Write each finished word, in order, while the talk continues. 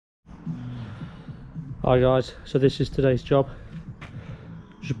Hi guys, so this is today's job.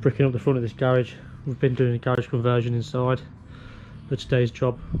 Just bricking up the front of this garage. We've been doing a garage conversion inside. For today's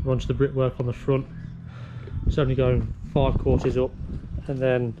job, we're onto the brickwork on the front. It's only going 5 courses up, and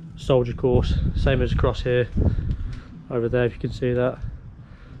then soldier course, same as across here, over there if you can see that.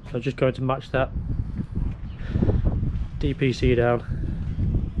 So I'm just going to match that. DPC down.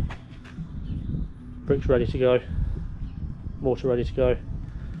 Bricks ready to go. Mortar ready to go.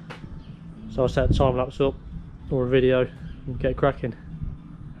 So I'll set a time lapse up or a video and get cracking.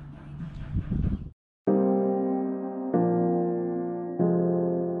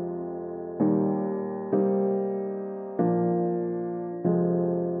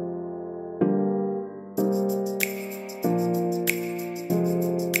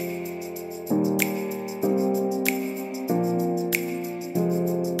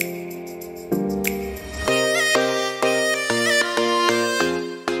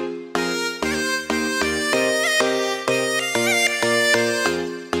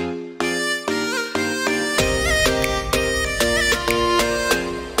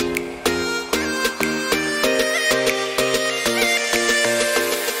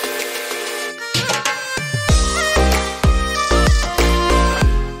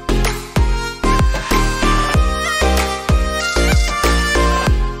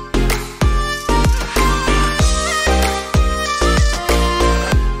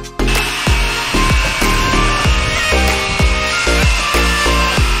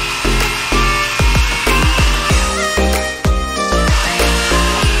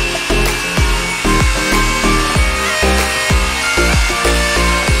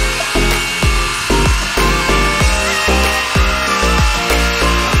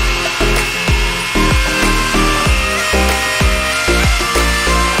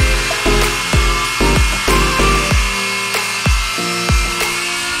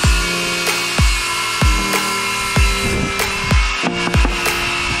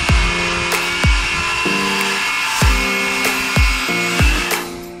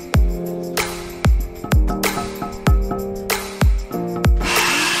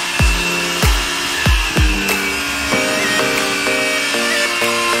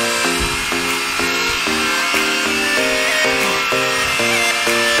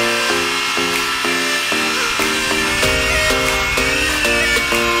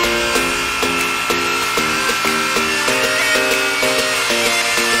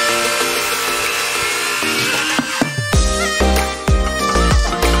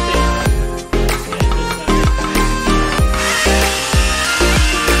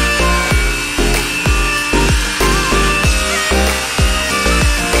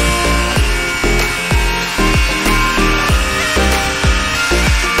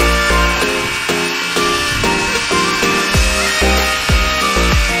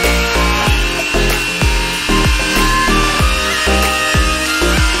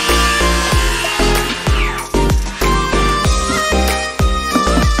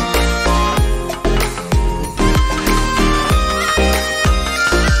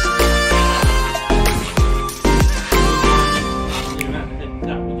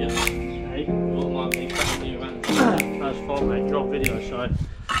 Video, so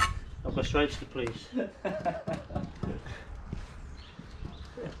I'll go straight to the police. And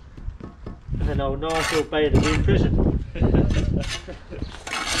then I'll know I feel bad to be in prison.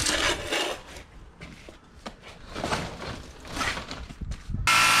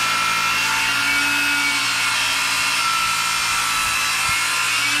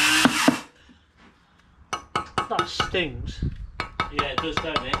 That stings. Yeah, it does,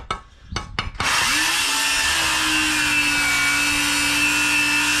 don't it?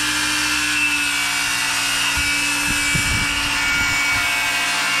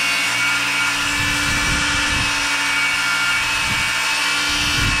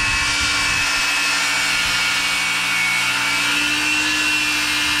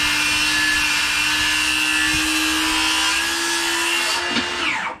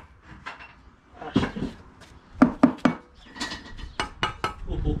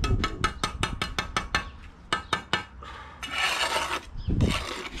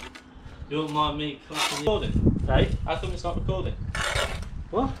 You don't mind me recording? Hey? How come it's not recording?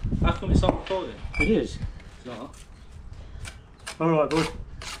 What? How come it's not recording? It is. It's not. Alright, bud.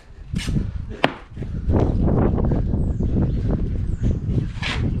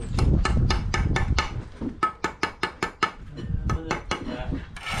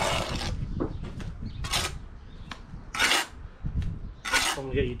 I'm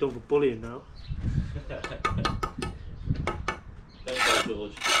gonna get you done for bullying now. Don't go,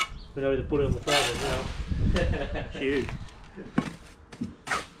 George. We know the bully on the phone now. It's you.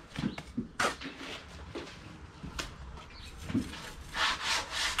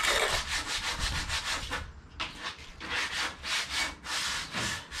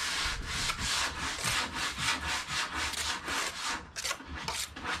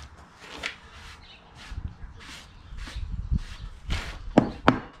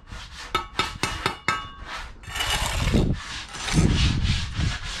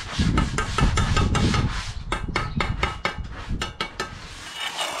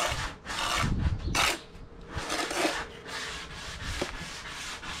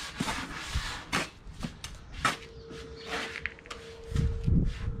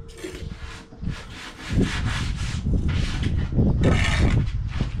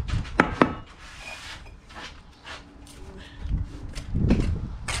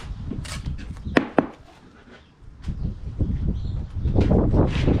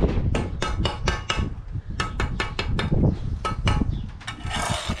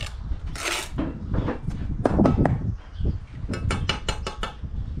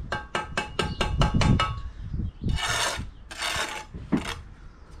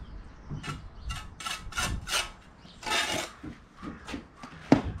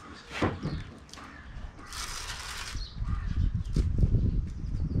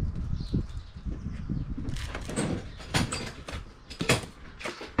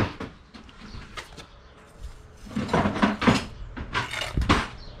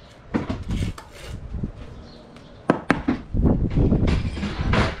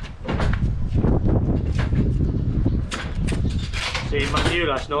 U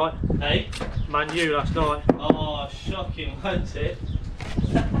last night. Hey? Man U last night. Oh, shocking, wasn't it?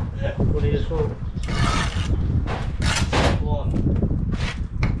 Funny as well. 1.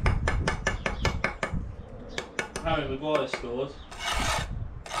 Harry Maguire scored.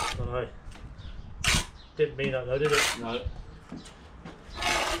 I don't know. Didn't mean that though, did it? No.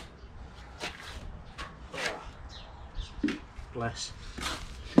 Bless.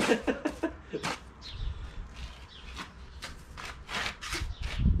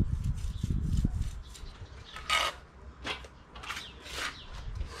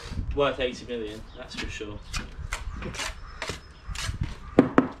 Worth 80 million, that's for sure.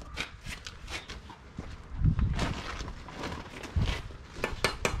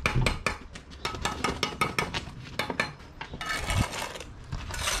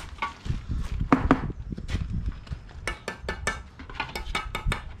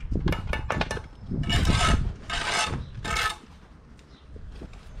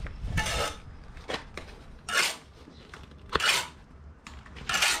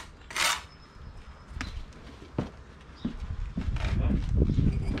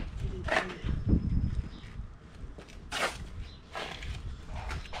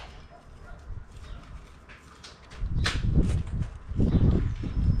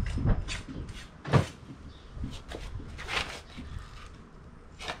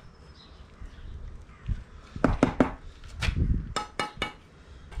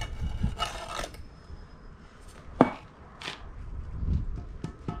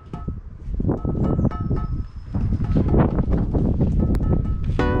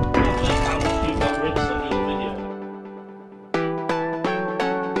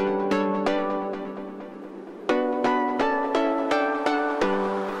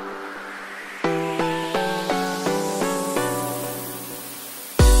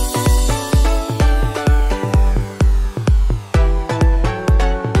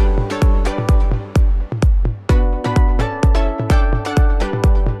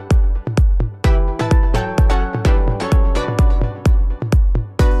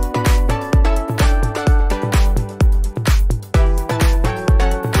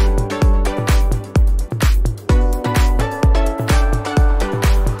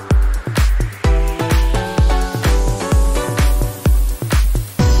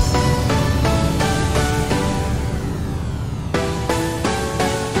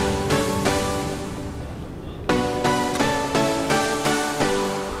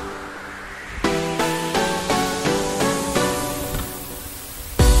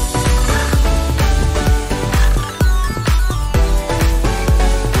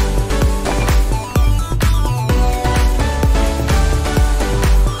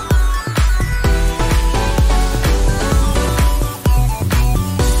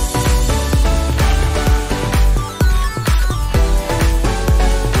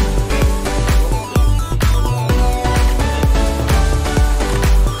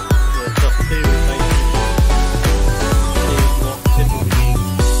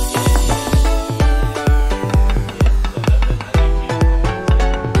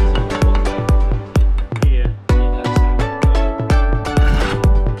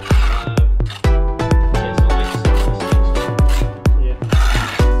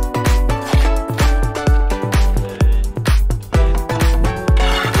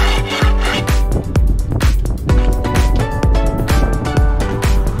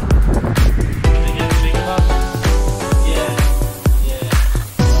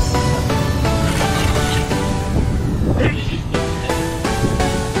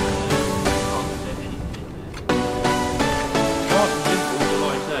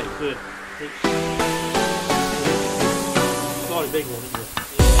 big one, isn't it?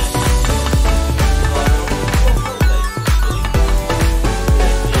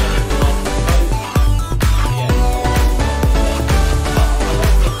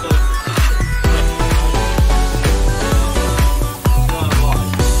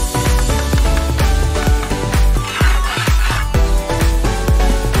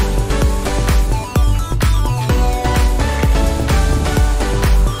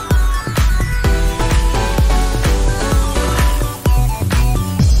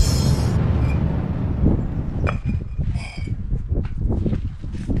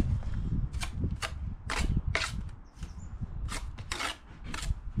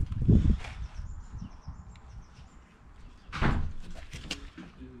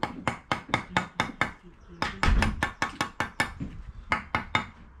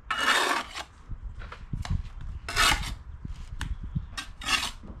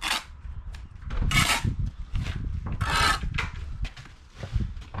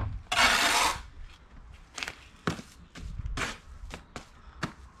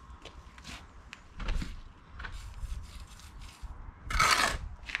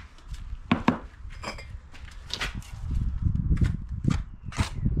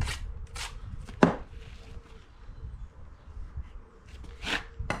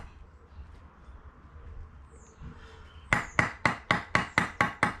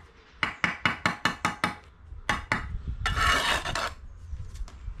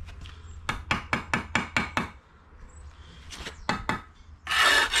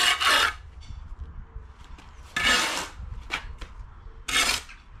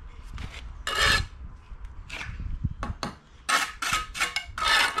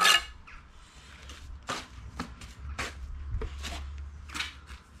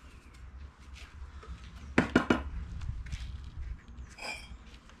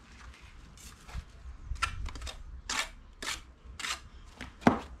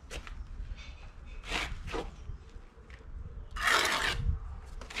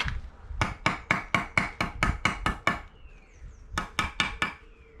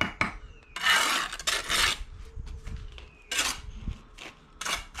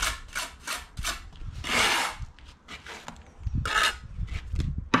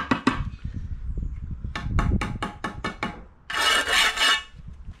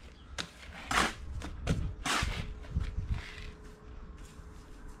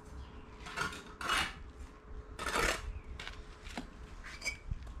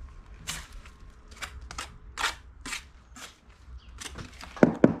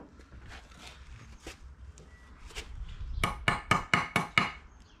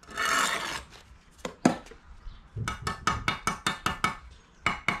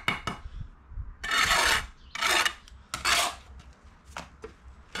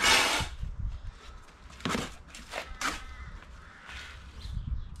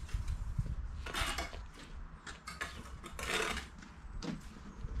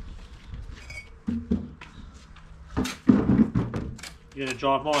 You're going to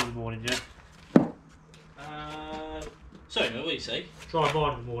drive mine in the morning, yeah? Sorry, mate, what do you say? Drive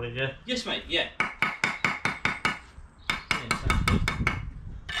mine in the morning, yeah? Yes, mate, yeah.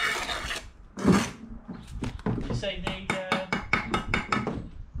 You say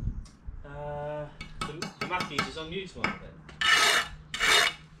the Matthews is on you tomorrow then?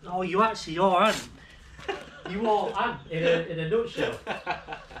 Oh, you actually are, aren't you? You are, aren't in a nutshell.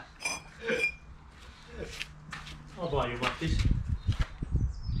 I'll buy you Matthews.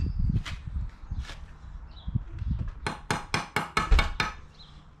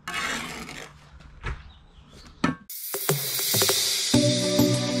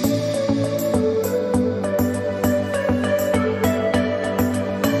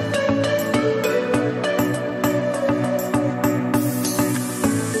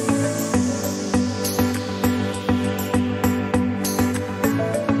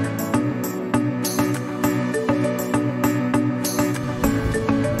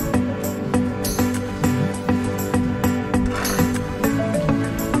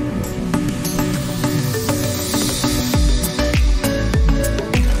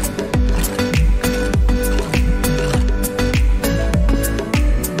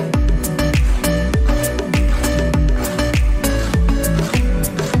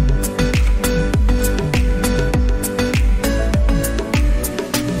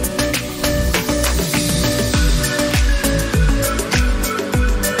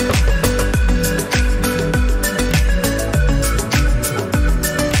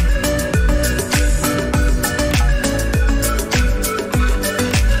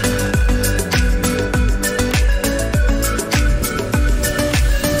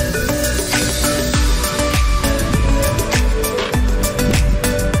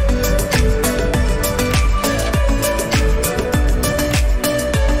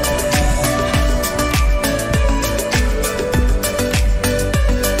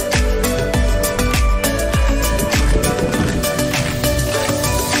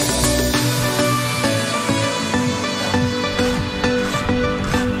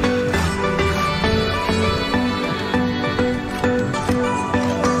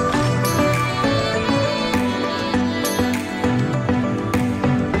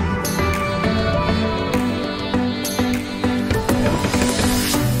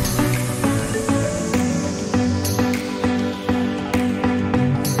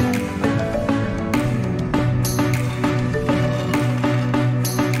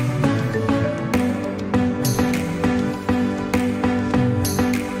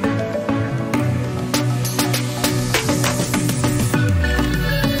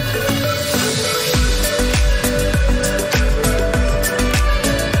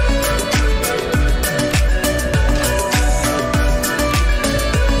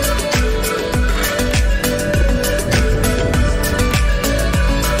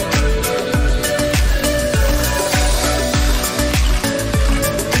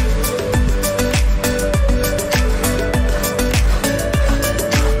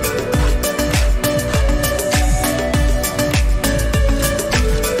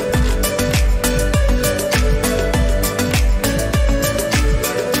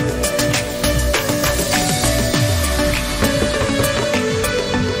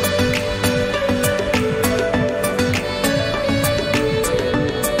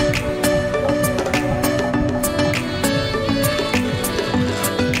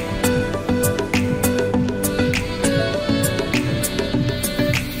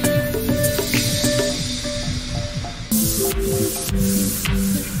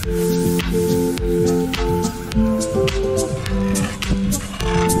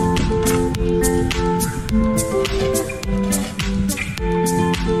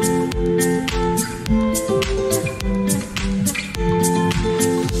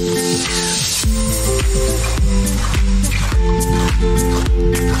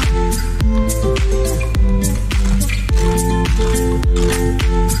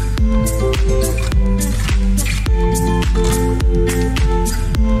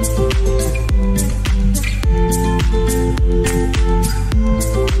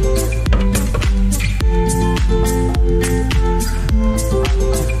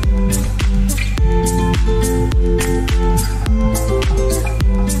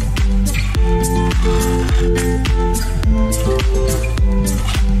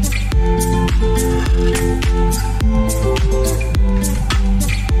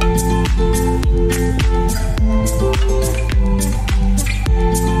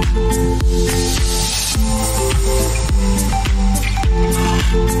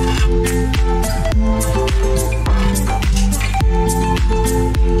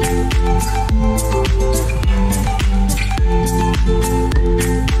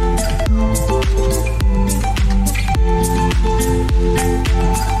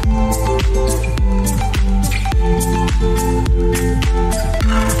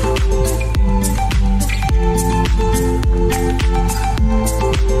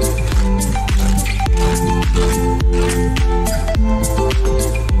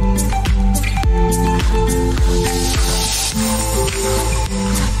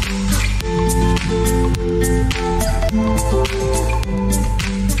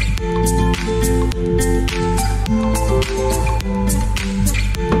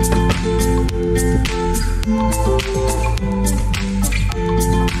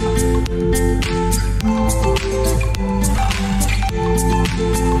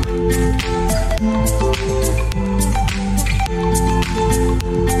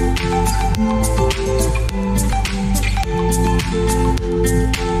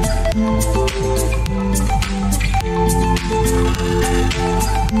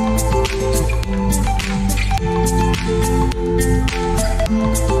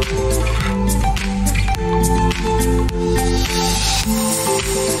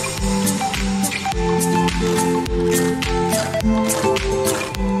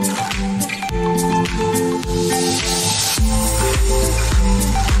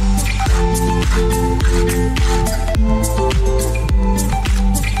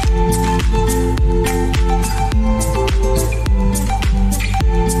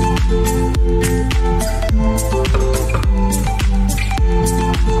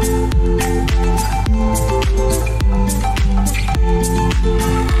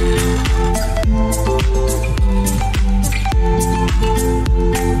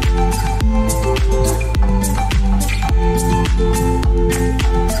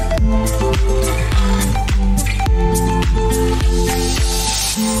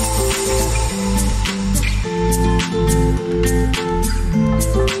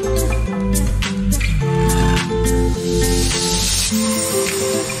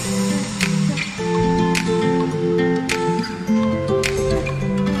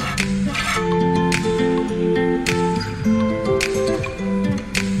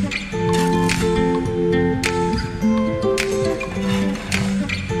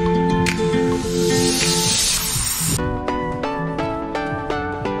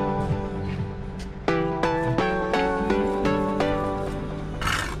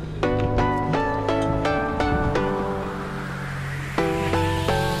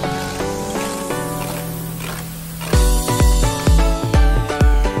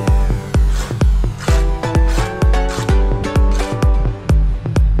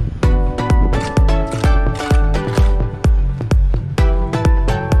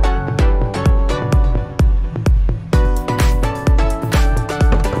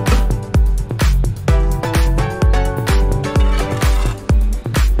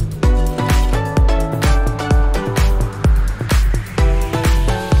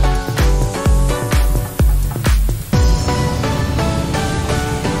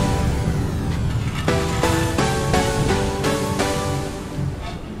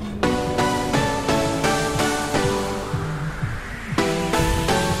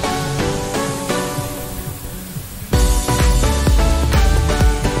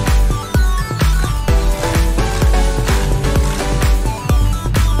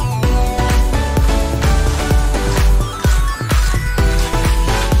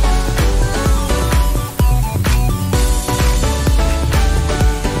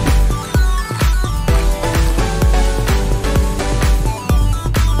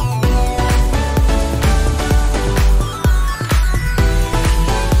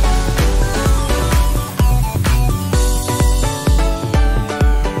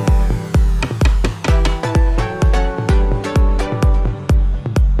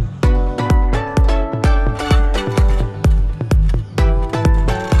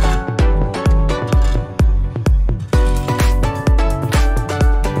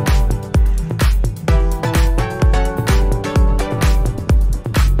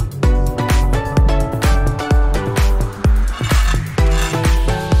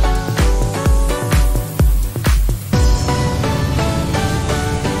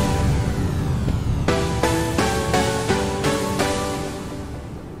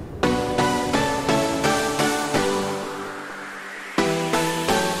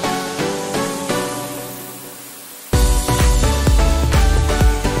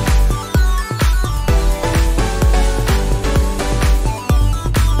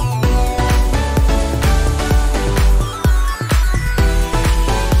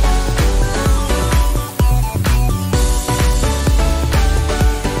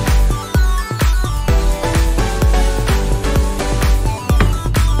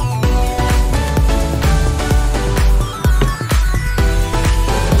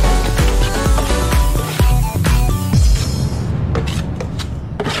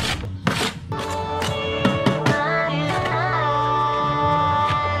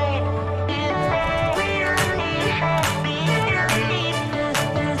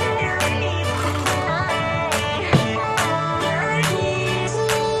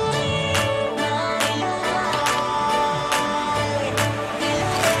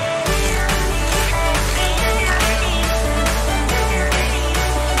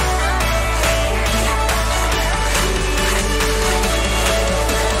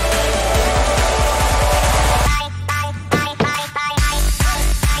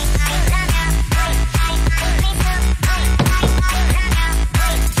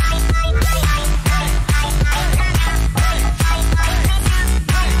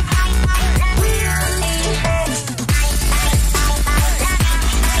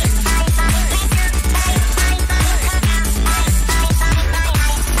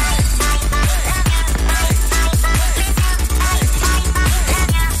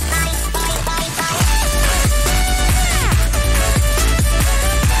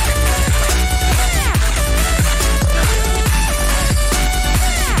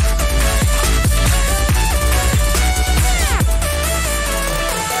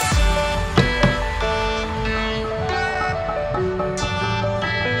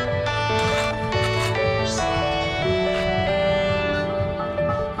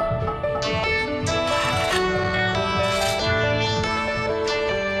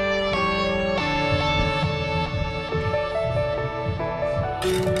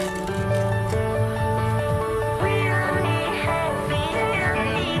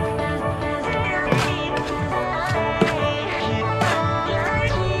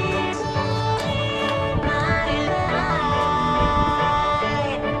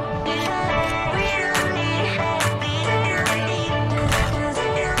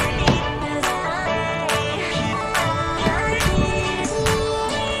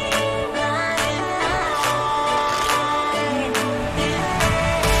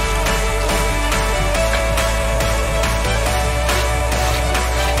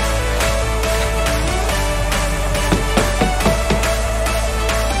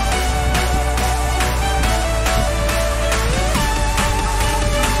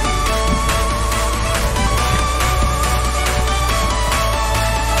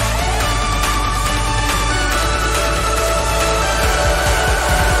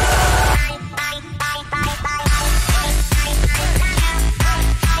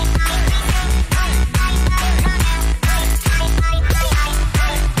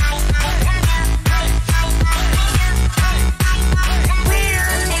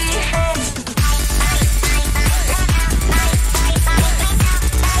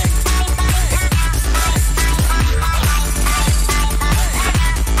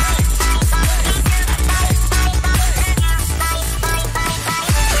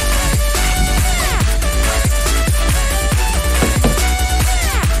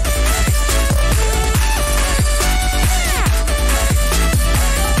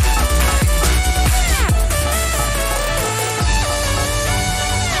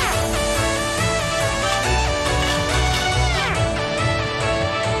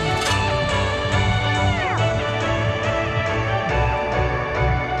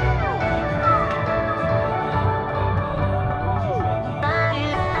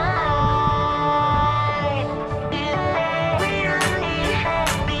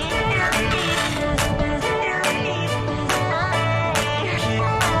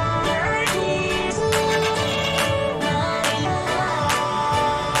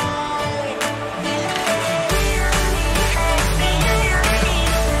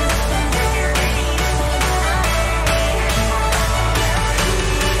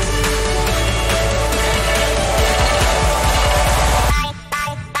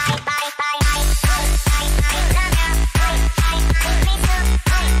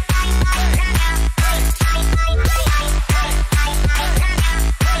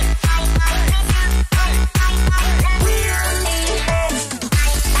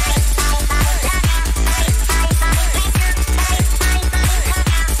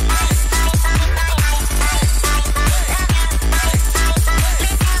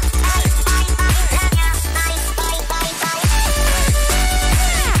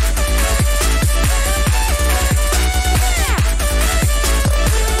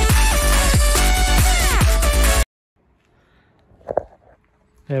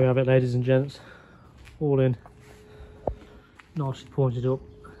 There we have it, ladies and gents, all in, nicely pointed up.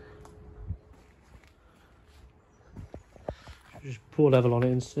 Just pour level on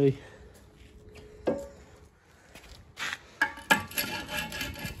it and see.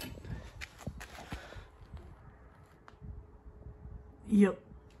 Yep,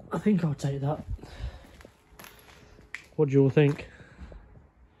 I think I'll take that. What do you all think?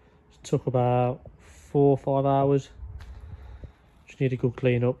 It took about 4 or 5 hours. Just need a good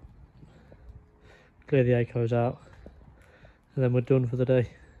clean up, clear the echoes out, and then we're done for the day.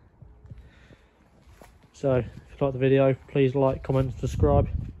 So if you like the video, please like, comment, subscribe.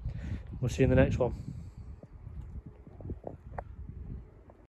 We'll see you in the next one.